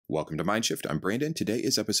Welcome to Mindshift. I'm Brandon. Today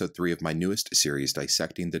is episode 3 of my newest series,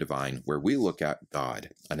 Dissecting the Divine, where we look at God,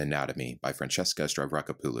 an Anatomy by Francesca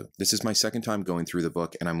Stavrakopoulou. This is my second time going through the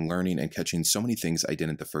book, and I'm learning and catching so many things I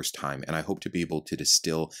didn't the first time, and I hope to be able to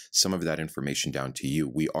distill some of that information down to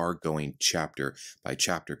you. We are going chapter by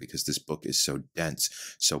chapter because this book is so dense,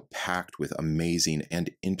 so packed with amazing and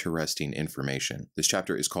interesting information. This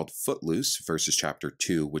chapter is called Footlose versus chapter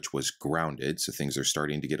 2, which was Grounded, so things are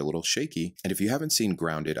starting to get a little shaky. And if you haven't seen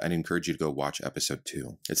Grounded, I'd encourage you to go watch episode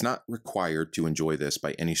 2. It's not required to enjoy this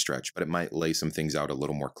by any stretch, but it might lay some things out a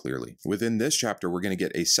little more clearly. Within this chapter, we're going to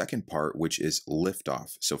get a second part, which is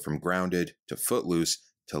liftoff. So from Grounded to Footloose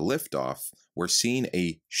to liftoff, we're seeing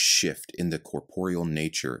a shift in the corporeal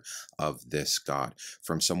nature of this God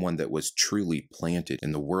from someone that was truly planted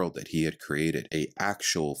in the world that he had created, an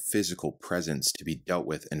actual physical presence to be dealt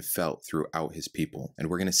with and felt throughout his people. And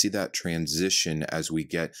we're going to see that transition as we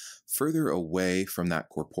get further away from that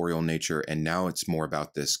corporeal nature, and now it's more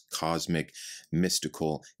about this cosmic,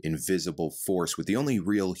 mystical, invisible force, with the only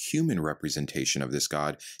real human representation of this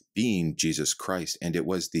God being Jesus Christ. And it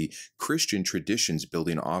was the Christian traditions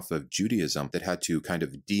building off of Judaism that had to kind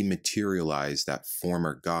of dematerialize that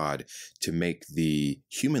former God to make the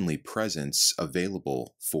humanly presence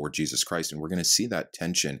available for Jesus Christ. And we're going to see that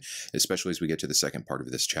tension, especially as we get to the second part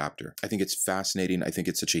of this chapter. I think it's fascinating. I think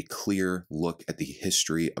it's such a clear look at the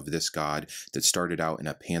history of this God that started out in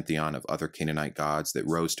a pantheon of other Canaanite gods that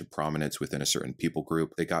rose to prominence within a certain people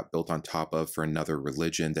group, that got built on top of for another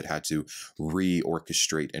religion that had to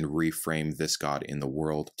reorchestrate and reframe this God in the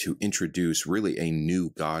world to introduce really a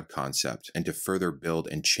new God concept and to further build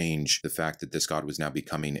and change the fact that this God was now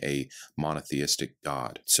becoming a monotheistic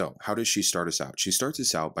God. So how does she start us out? She starts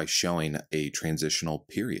us out by showing a transitional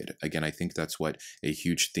period. Again, I think that's what a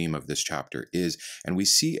huge theme of this chapter is. And we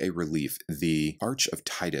see a relief, the Arch of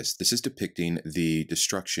Titus. This is depicting the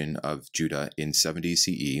destruction of Judah in 70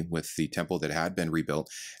 CE, with the temple that had been rebuilt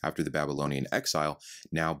after the Babylonian exile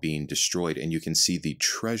now being destroyed. And you can see the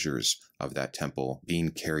treasures of that temple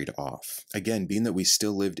being carried off. Again, being that we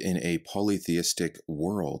still lived in a polytheistic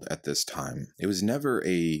world at this time, it was never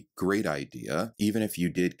a great idea, even if you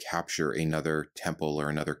did capture another temple or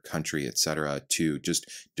another country, etc., to just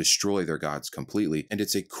destroy their gods completely. And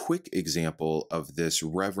it's a quick example of this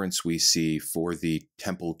reverence we see for the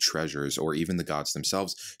temple treasures or even the gods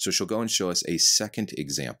themselves. So she'll go and show us a second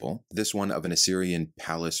example, this one of an Assyrian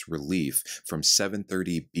palace relief from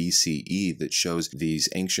 730 BCE that shows these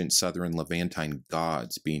ancient southern Levantine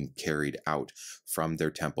gods being carried out from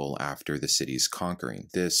their temple after the city's conquering.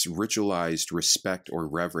 This ritualized respect or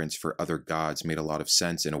reverence for other gods made a lot of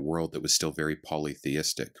sense in a world that was still very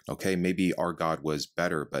polytheistic. Okay, maybe our God was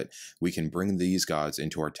better, but we can bring these gods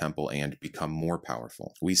into our temple and become more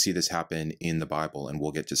powerful. We see this happen in the Bible, and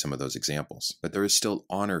we'll get to some of those examples. But there is still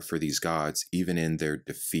honor for these gods, even in their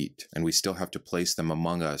defeat, and we still have to place them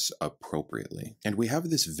among us appropriately. And we have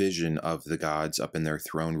this vision of the gods up in their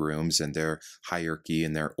throne rooms and their hierarchy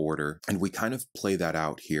and their order, and we kind of play that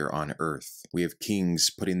out here on earth. We have kings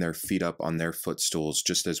putting their feet up on their footstools,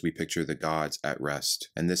 just as we picture the gods at rest.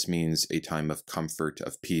 And this means a time of comfort,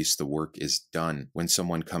 of peace. The work is done. When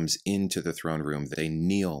someone comes into the throne room, they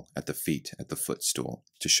kneel at the feet, at the footstool,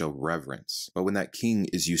 to show reverence. But when that king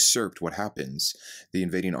is usurped, what happens? The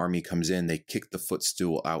invading army comes in, they kick the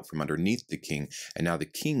footstool out from underneath the king, and now the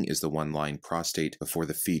king is the one lying prostrate before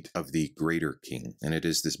the feet of the greater king. And it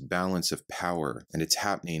is this balance of power, and it's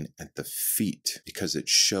happening at the feet because it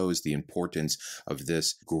shows the importance of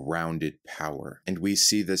this grounded power. And we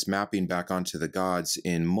see this mapping back onto the gods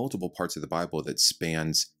in multiple parts of the Bible that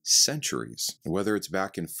spans centuries. Whether it's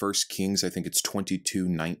back in 1 Kings, I think it's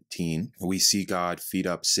 22:19, we see God feet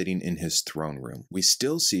up sitting in his throne room. We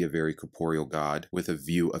still see a very corporeal God with a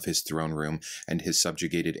view of his throne room and his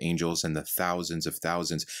subjugated angels and the thousands of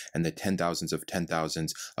thousands and the 10,000s of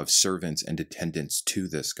 10,000s of servants and attendants to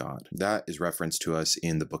this God. That is referenced to us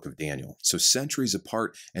in the book of Daniel. So centuries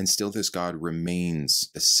apart, and still this God remains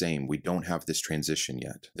the same. We don't have this transition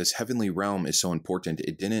yet. This heavenly realm is so important.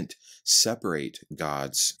 It didn't separate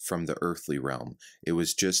gods from the earthly realm. It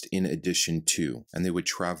was just in addition to, and they would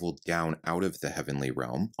travel down out of the heavenly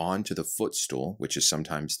realm onto the footstool, which is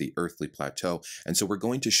sometimes the earthly plateau. And so we're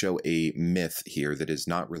going to show a myth here that is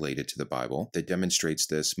not related to the Bible that demonstrates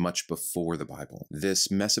this much before the Bible. This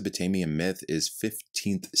Mesopotamian myth is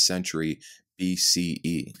 15th century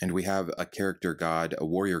BCE. And we have a character god, a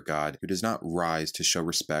warrior god, who does not rise to show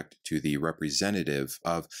respect to the representative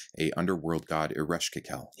of a underworld god,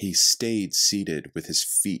 Ereshkigal. He stayed seated with his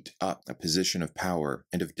feet up, a position of power,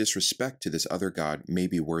 and of disrespect to this other god may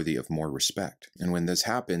be worthy of more respect. And when this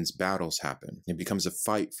happens, battles happen. It becomes a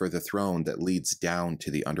fight for the throne that leads down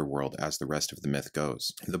to the underworld as the rest of the myth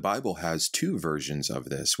goes. The Bible has two versions of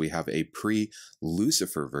this. We have a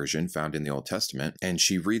pre-Lucifer version found in the Old Testament, and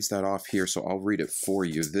she reads that off here, so I'll read it for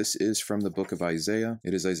you. This is from the book of Isaiah.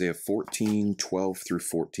 It is Isaiah 14, 12 through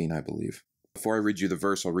 14, I believe. Before I read you the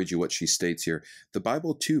verse, I'll read you what she states here. The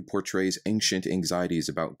Bible, too, portrays ancient anxieties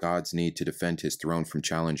about God's need to defend his throne from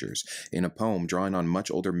challengers. In a poem drawing on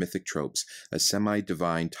much older mythic tropes, a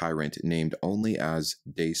semi-divine tyrant named only as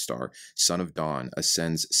Daystar, son of dawn,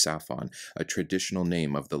 ascends Saphon, a traditional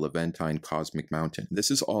name of the Levantine cosmic mountain.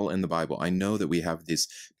 This is all in the Bible. I know that we have this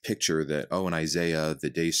picture that, oh, in Isaiah, the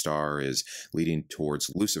Daystar is leading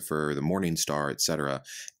towards Lucifer, the morning star, etc.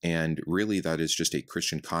 And really, that is just a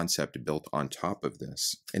Christian concept built on top of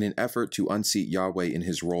this. In an effort to unseat Yahweh in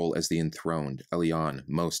his role as the enthroned, Elyon,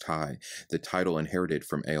 Most High, the title inherited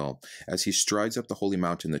from El, as he strides up the holy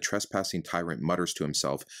mountain, the trespassing tyrant mutters to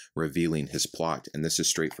himself, revealing his plot. And this is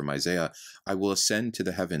straight from Isaiah. I will ascend to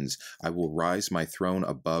the heavens. I will rise my throne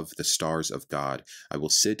above the stars of God. I will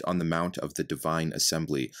sit on the mount of the divine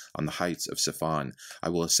assembly, on the heights of Saphon. I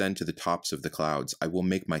will ascend to the tops of the clouds. I will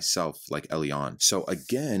make myself like Elyon. So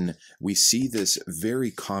again, we see this very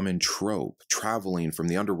common trope, traveling from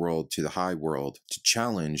the underworld to the high world to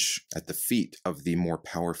challenge at the feet of the more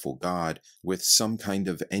powerful god, with some kind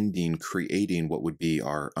of ending creating what would be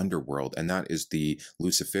our underworld. And that is the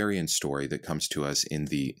Luciferian story that comes to us in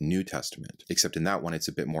the New Testament. Except in that one, it's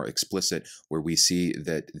a bit more explicit, where we see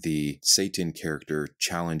that the Satan character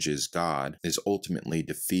challenges God, is ultimately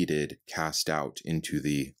defeated, cast out into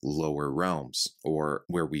the lower realms, or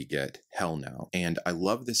where we get hell now. And I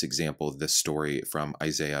love this example, this story from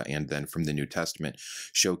Isaiah and then from the New Testament,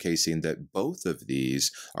 showcasing that both of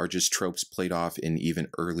these are just tropes played off in even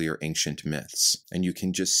earlier ancient myths. And you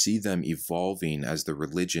can just see them evolving as the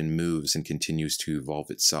religion moves and continues to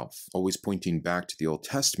evolve itself. Always pointing back to the Old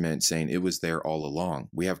Testament, saying it was there all along.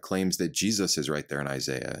 We have claims that Jesus is right there in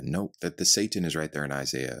Isaiah. Nope. That the Satan is right there in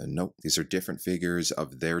Isaiah. Nope. These are different figures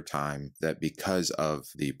of their time that, because of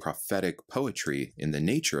the prophetic poetry in the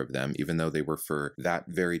nature of them, even though they were for that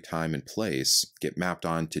very time and place, get mapped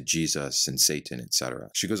on to Jesus and Satan, etc.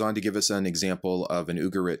 She goes on to give us an example of an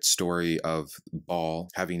Ugarit story of Baal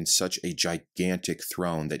having such a gigantic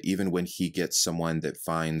throne that even when he gets someone that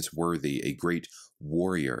finds worthy, a great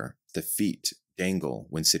warrior, the feet dangle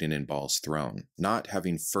when sitting in Baal's throne. Not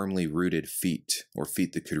having firmly rooted feet, or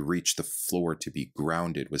feet that could reach the floor to be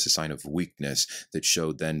grounded, was a sign of weakness that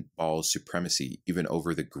showed then Baal's supremacy even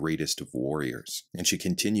over the greatest of warriors. And she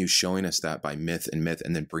continues showing us that by myth and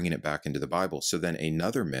then bringing it back into the Bible. So then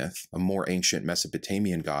another myth, a more ancient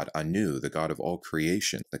Mesopotamian god, Anu, the god of all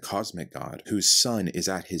creation, the cosmic god, whose son is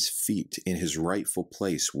at his feet in his rightful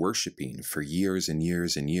place, worshiping for years and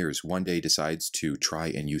years and years, one day decides to try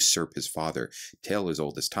and usurp his father. Tale as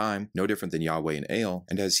old as time, no different than Yahweh and El.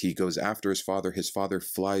 And as he goes after his father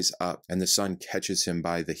flies up, and the son catches him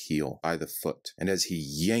by the heel, by the foot. And as he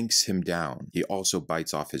yanks him down, he also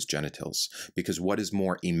bites off his genitals. Because what is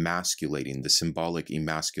more emasculating, the symbolic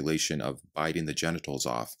emasculation of biting the genitals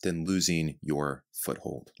off, than losing your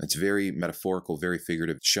foothold? It's very metaphorical, very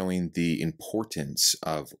figurative, showing the importance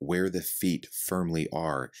of where the feet firmly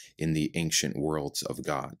are in the ancient worlds of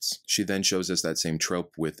gods. She then shows us that same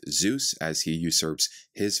trope with Zeus as he usurps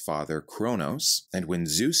his father Kronos, and when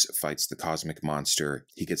Zeus fights the cosmic monster,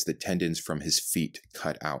 he gets the tendons from his feet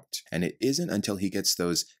cut out. And it isn't until he gets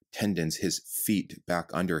those tendons, his feet, back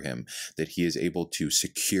under him, that he is able to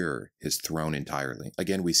secure his throne entirely.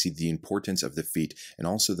 Again, we see the importance of the feet and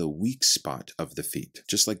also the weak spot of the feet,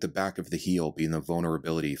 just like the back of the heel being the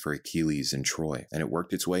vulnerability for Achilles and Troy. And it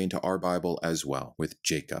worked its way into our Bible as well with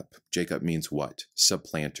Jacob. Jacob means what?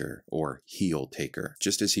 Supplanter or heel taker.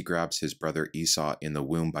 Just as he grabs his brother Esau in the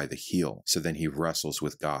womb by the heel, so then he wrestles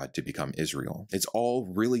with God to become Israel. It's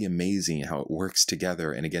all really amazing how it works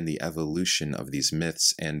together, and again, the evolution of these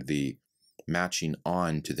myths and the matching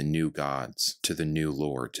on to the new gods, to the new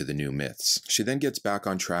lore, to the new myths. She then gets back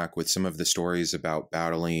on track with some of the stories about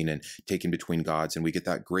battling and taking between gods, and we get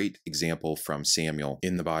that great example from Samuel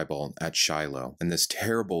in the Bible at Shiloh, and this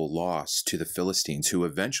terrible loss to the Philistines, who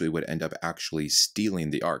eventually would end up actually stealing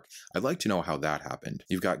the ark. I'd like to know how that happened.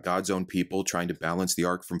 You've got God's own people trying to balance the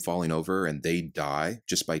ark from falling over, and they die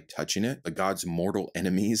just by touching it. But God's mortal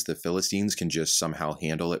enemies, the Philistines, can just somehow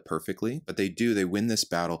handle it perfectly. But they do, they win this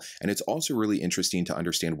battle, and it's also really interesting to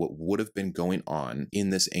understand what would have been going on in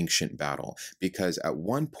this ancient battle, because at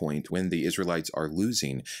one point when the Israelites are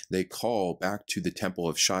losing, they call back to the temple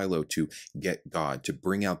of Shiloh to get God, to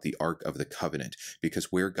bring out the Ark of the Covenant,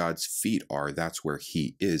 because where God's feet are, that's where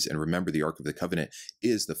he is. And remember, the Ark of the Covenant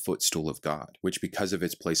is the footstool of God, which because of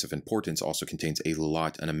its place of importance also contains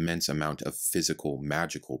an immense amount of physical,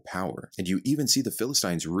 magical power. And you even see the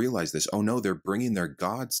Philistines realize this. Oh no, they're bringing their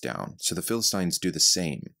gods down. So the Philistines do the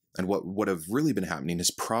same. And what would have really been happening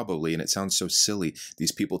is probably, and it sounds so silly,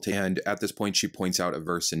 these people take, and at this point she points out a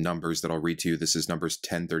verse in Numbers that I'll read to you. This is Numbers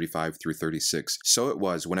 10:35 through 36. So it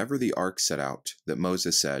was, whenever the ark set out, that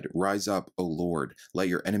Moses said, "Rise up, O Lord, let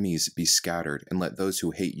your enemies be scattered, and let those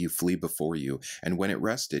who hate you flee before you." And when it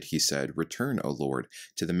rested, he said, "Return, O Lord,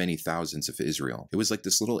 to the many thousands of Israel." It was like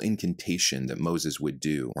this little incantation that Moses would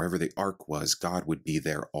do. Wherever the ark was, God would be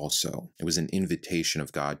there also. It was an invitation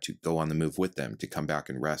of God to go on the move with them, to come back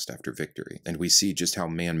and rest after victory. And we see just how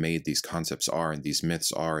man-made these concepts are, and these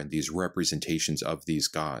myths are, and these representations of these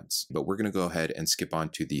gods. But we're going to go ahead and skip on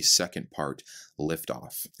to the second part,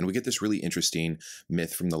 liftoff. And we get this really interesting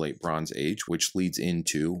myth from the late Bronze Age, which leads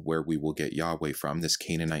into where we will get Yahweh from, this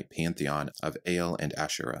Canaanite pantheon of El and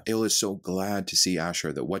Asherah. El is so glad to see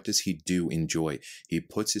Asherah that what does he do in joy? He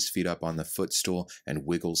puts his feet up on the footstool and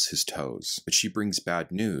wiggles his toes. But she brings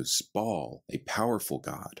bad news. Baal, a powerful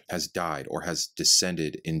god, has died or has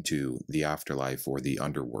descended into the afterlife or the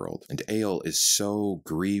underworld. And El is so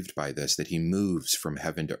grieved by this that he moves from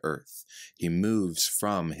heaven to earth. He moves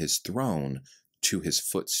from his throne to his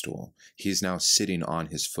footstool. He's now sitting on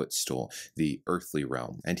his footstool, the earthly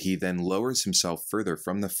realm, and he then lowers himself further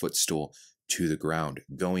from the footstool to the ground,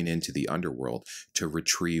 going into the underworld to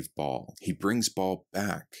retrieve Baal. He brings Baal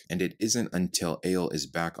back, and it isn't until El is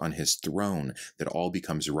back on his throne that all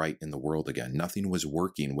becomes right in the world again. Nothing was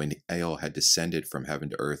working when El had descended from heaven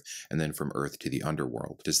to earth and then from earth to the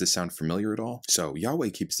underworld. Does this sound familiar at all? So Yahweh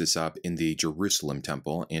keeps this up in the Jerusalem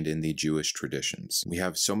temple and in the Jewish traditions. We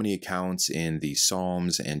have so many accounts in the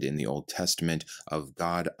Psalms and in the Old Testament of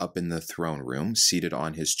God up in the throne room, seated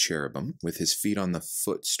on his cherubim, with his feet on the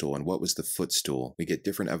footstool. And what was the footstool? We get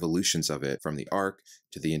different evolutions of it, from the ark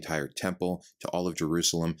to the entire temple to all of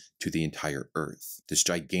Jerusalem to the entire earth. This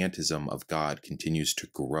gigantism of God continues to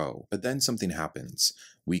grow. But then something happens.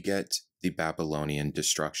 We get the Babylonian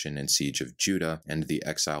destruction and siege of Judah and the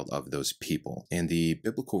exile of those people. And the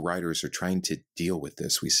biblical writers are trying to deal with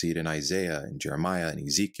this. We see it in Isaiah and Jeremiah and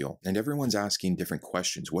Ezekiel. And everyone's asking different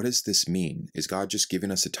questions. What does this mean? Is God just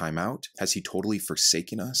giving us a timeout? Has he totally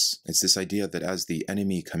forsaken us? It's this idea that as the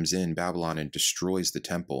enemy comes in, Babylon, and destroys the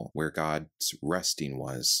temple where God's resting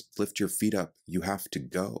was, lift your feet up, you have to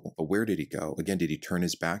go. But where did he go? Again, did he turn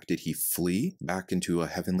his back? Did he flee back into a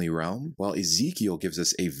heavenly realm? Well, Ezekiel gives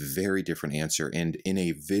us a very different answer, and in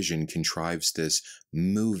a vision contrives this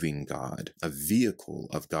moving God, a vehicle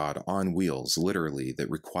of God on wheels, literally, that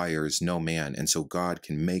requires no man, and so God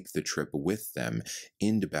can make the trip with them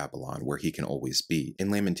into Babylon, where he can always be.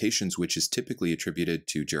 In Lamentations, which is typically attributed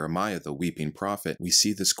to Jeremiah, the weeping prophet, we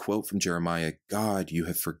see this quote from Jeremiah, "God, you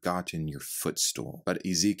have forgotten your footstool." But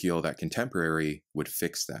Ezekiel, that contemporary, would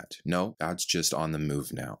fix that. No, God's just on the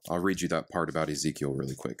move now. I'll read you that part about Ezekiel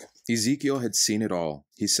really quick. Ezekiel had seen it all.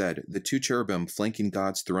 He said, "The two cherubim flanking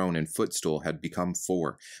God's throne and footstool had become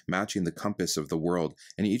four, matching the compass of the world,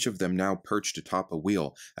 and each of them now perched atop a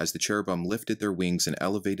wheel. As the cherubim lifted their wings and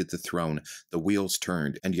elevated the throne, the wheels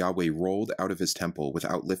turned, and Yahweh rolled out of his temple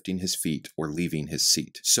without lifting his feet or leaving his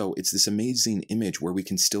seat." So it's this amazing image where we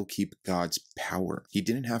can still keep God's power. He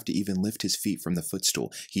didn't have to even lift his feet from the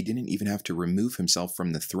footstool. He didn't even have to remove himself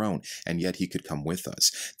from the throne, and yet he could come with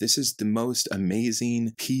us. This is the most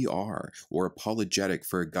amazing PR or apologetic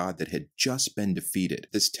for a God that had just been defeated.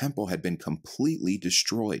 This temple had been completely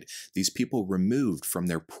destroyed. These people removed from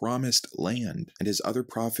their promised land. And as other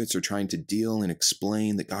prophets are trying to deal and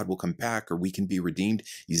explain that God will come back or we can be redeemed,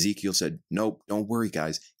 Ezekiel said, "Nope, don't worry,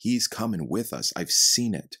 guys. He's coming with us. I've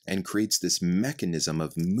seen it." And creates this mechanism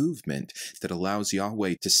of movement that allows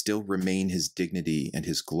Yahweh to still remain his dignity and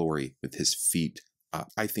his glory with his feet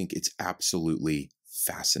up. I think it's absolutely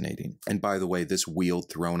fascinating. And by the way, this wheeled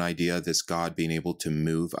throne idea, this God being able to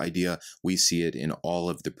move idea, we see it in all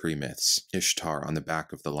of the pre-myths. Ishtar on the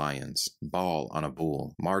back of the lions, Baal on a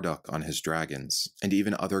bull, Marduk on his dragons, and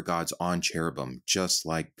even other gods on cherubim, just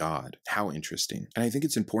like God. How interesting. And I think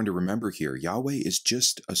it's important to remember here, Yahweh is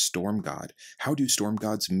just a storm god. How do storm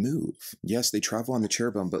gods move? Yes, they travel on the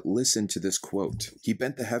cherubim, but listen to this quote. "He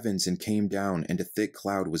bent the heavens and came down, and a thick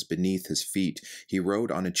cloud was beneath his feet. He rode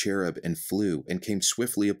on a cherub and flew, and came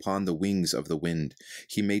swiftly upon the wings of the wind.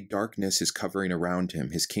 He made darkness his covering around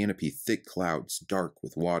him, his canopy thick clouds, dark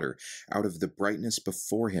with water. Out of the brightness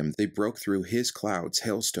before him they broke through his clouds,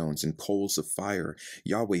 hailstones and coals of fire.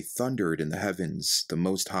 Yahweh thundered in the heavens, the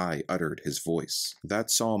Most High uttered his voice.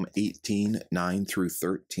 That's Psalm 18, 9 through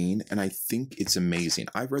 13, and I think it's amazing.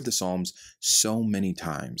 I've read the Psalms so many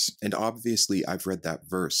times, and obviously I've read that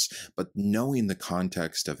verse, but knowing the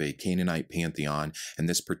context of a Canaanite pantheon and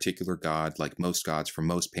this particular god, like most gods from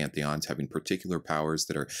most pantheons, having particular powers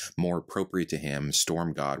that are more appropriate to him,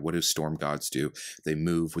 storm god, what do storm gods do? They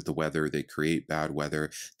move with the weather, they create bad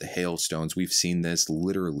weather, the hailstones. We've seen this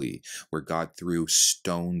literally, where God threw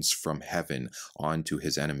stones from heaven onto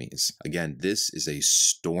his enemies. Again, this is a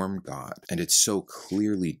storm god, and it's so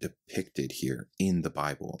clearly depicted here in the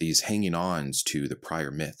Bible, these hanging-ons to the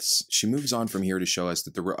prior myths. She moves on from here to show us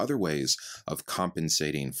that there were other ways of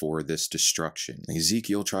compensating for this destruction.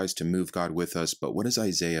 Ezekiel tries to move God with us, but what does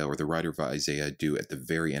Isaiah, or the writer of Isaiah, do at the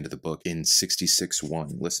very end of the book in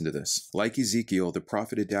 66:1? Listen to this. Like Ezekiel, the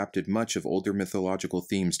prophet adapted much of older mythological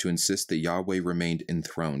themes to insist that Yahweh remained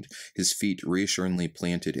enthroned, his feet reassuringly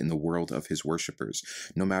planted in the world of his worshippers,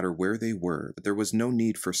 no matter where they were. But there was no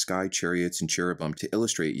need for sky chariots and cherubim to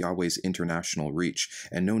illustrate Yahweh's international reach,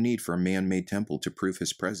 and no need for a man-made temple to prove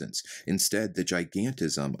his presence. Instead, the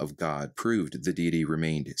gigantism of God proved the deity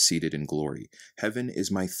remained seated in glory. Heaven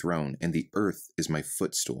is my throne, and the earth is my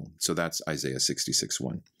footstool. So that's Isaiah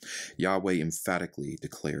 66:1. Yahweh emphatically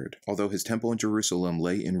declared. Although his temple in Jerusalem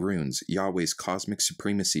lay in ruins, Yahweh's cosmic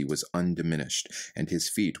supremacy was undiminished, and his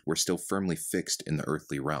feet were still firmly fixed in the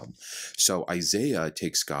earthly realm. So Isaiah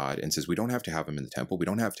takes God and says, we don't have to have him in the temple, we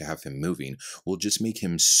don't have to have him moving, we'll just make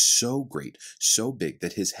him so great, so big,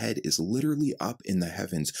 that his head is literally up in the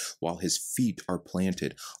heavens, while his feet are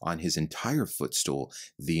planted on his entire footstool,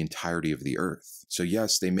 the entirety of the earth. So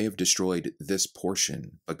yes, they may have destroyed this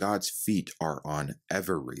portion, but God's feet are on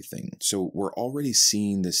everything. So we're already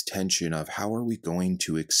seeing this tension of how are we going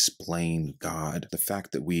to explain God? The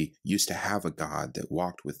fact that we used to have a God that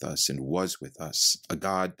walked with us and was with us, a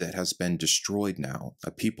God that has been destroyed now,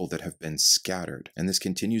 a people that have been scattered. And this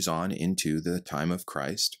continues on into the time of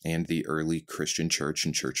Christ and the early Christian church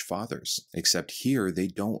and church fathers. Except here, they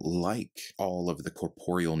don't like all of the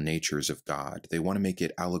corporeal natures of God. They want to make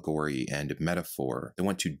it allegory and metaphor. They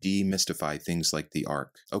want to demystify things like the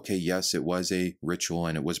ark. Okay, yes, it was a ritual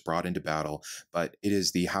and it was brought into battle, but it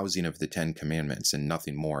is the housing of the 10 Commandments and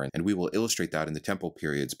nothing more. And we will illustrate that in the temple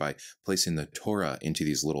periods by placing the Torah into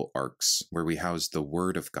these little arks where we house the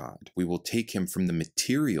Word of God. We will take him from the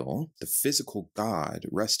material, the physical God,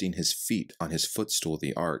 resting his feet on his footstool,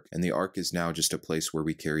 the ark, and the ark is now just a place where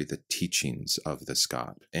we carry the teachings of this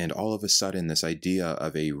God. And all of a sudden, this idea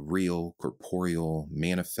of a real, corporeal,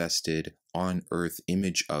 manifested, on earth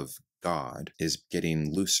image of God is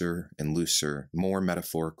getting looser and looser, more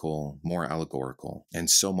metaphorical, more allegorical, and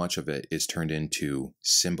so much of it is turned into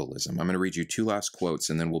symbolism. I'm going to read you 2 last quotes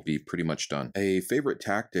and then we'll be pretty much done. A favorite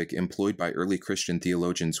tactic employed by early Christian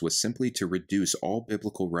theologians was simply to reduce all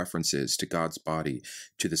biblical references to God's body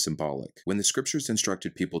to the symbolic. When the scriptures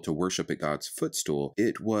instructed people to worship at God's footstool,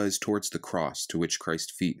 it was towards the cross to which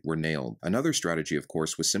Christ's feet were nailed. Another strategy, of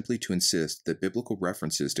course, was simply to insist that biblical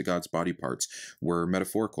references to God's body parts were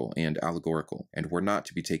metaphorical and allegorical, and were not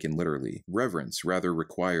to be taken literally. Reverence rather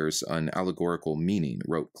requires an allegorical meaning,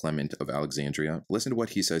 wrote Clement of Alexandria. Listen to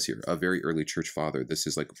what he says here, a very early church father. This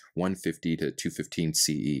is like 150 to 215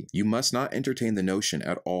 CE. You must not entertain the notion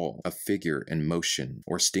at all of figure and motion,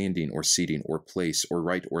 or standing or seating or place or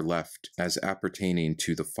right or left, as appertaining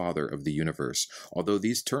to the Father of the universe, although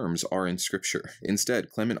these terms are in Scripture. Instead,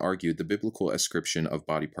 Clement argued the biblical ascription of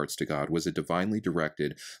body parts to God was a divinely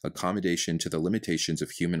directed accommodation to the limitations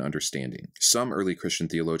of human understanding. Some early Christian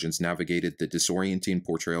theologians navigated the disorienting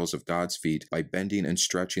portrayals of God's feet by bending and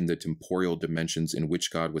stretching the temporal dimensions in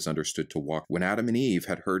which God was understood to walk. When Adam and Eve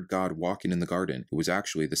had heard God walking in the garden, it was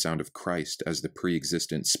actually the sound of Christ as the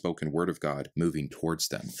pre-existent spoken word of God moving towards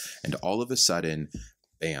them. And all of a sudden,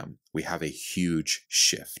 bam, we have a huge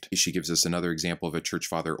shift. She gives us another example of a church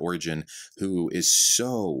father, Origen, who is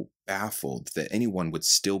so baffled that anyone would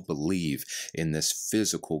still believe in this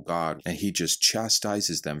physical God, and he just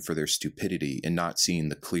chastises them for their stupidity in not seeing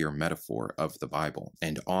the clear metaphor of the Bible.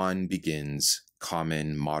 And on begins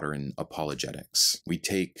common modern apologetics. We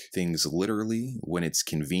take things literally when it's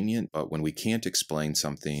convenient, but when we can't explain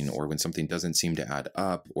something, or when something doesn't seem to add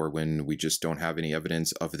up, or when we just don't have any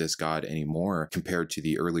evidence of this God anymore compared to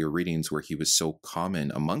the earlier readings where he was so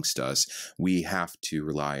common amongst us, we have to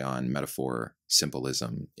rely on metaphor,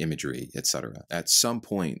 symbolism, imagery, etc. At some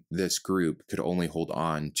point, this group could only hold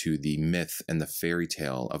on to the myth and the fairy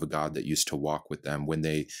tale of a God that used to walk with them when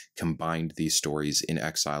they combined these stories in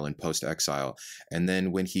exile and post-exile. And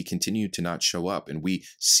then when he continued to not show up, and we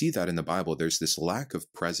see that in the Bible, there's this lack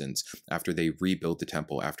of presence after they rebuild the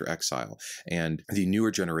temple after exile. And the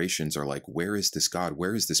newer generations are like, where is this God?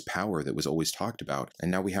 Where is this power that was always talked about?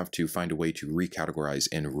 And now we have to find a way to recategorize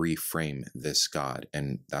and reframe this God.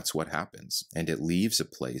 And that's what happens. And it leaves a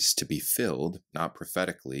place to be filled, not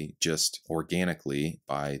prophetically, just organically,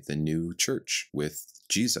 by the new church with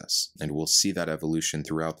Jesus. And we'll see that evolution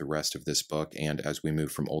throughout the rest of this book and as we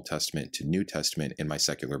move from Old Testament to New Testament in my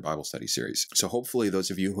secular Bible study series. So hopefully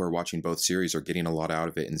those of you who are watching both series are getting a lot out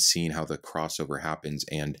of it and seeing how the crossover happens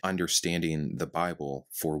and understanding the Bible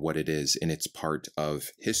for what it is in its part of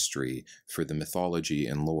history for the mythology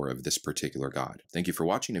and lore of this particular God. Thank you for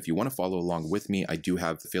watching. If you want to follow along with me, I do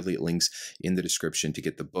have affiliate links in the description to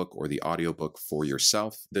get the book or the audiobook for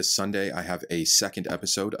yourself. This Sunday, I have a second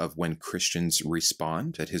episode of When Christians Respond,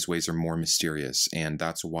 that his ways are more mysterious, and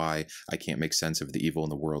that's why I can't make sense of the evil in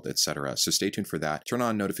the world, etc. So stay tuned for that. Turn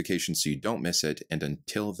on notifications so you don't miss it, and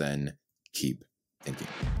until then, keep thinking.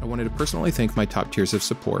 I wanted to personally thank my top tiers of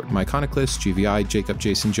support: my Iconoclast, GVI, Jacob,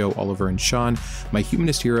 Jason, Joe, Oliver, and Shawn, my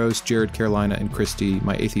Humanist heroes, Jarrod, Karolina, and Kristi,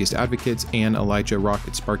 my Atheist advocates, Anne, Elijah,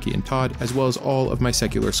 Rokkit, Sparky, and Todd, as well as all of my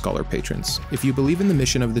secular scholar patrons. If you believe in the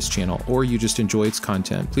mission of this channel, or you just enjoy its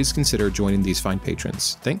content, please consider joining these fine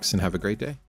patrons. Thanks, and have a great day.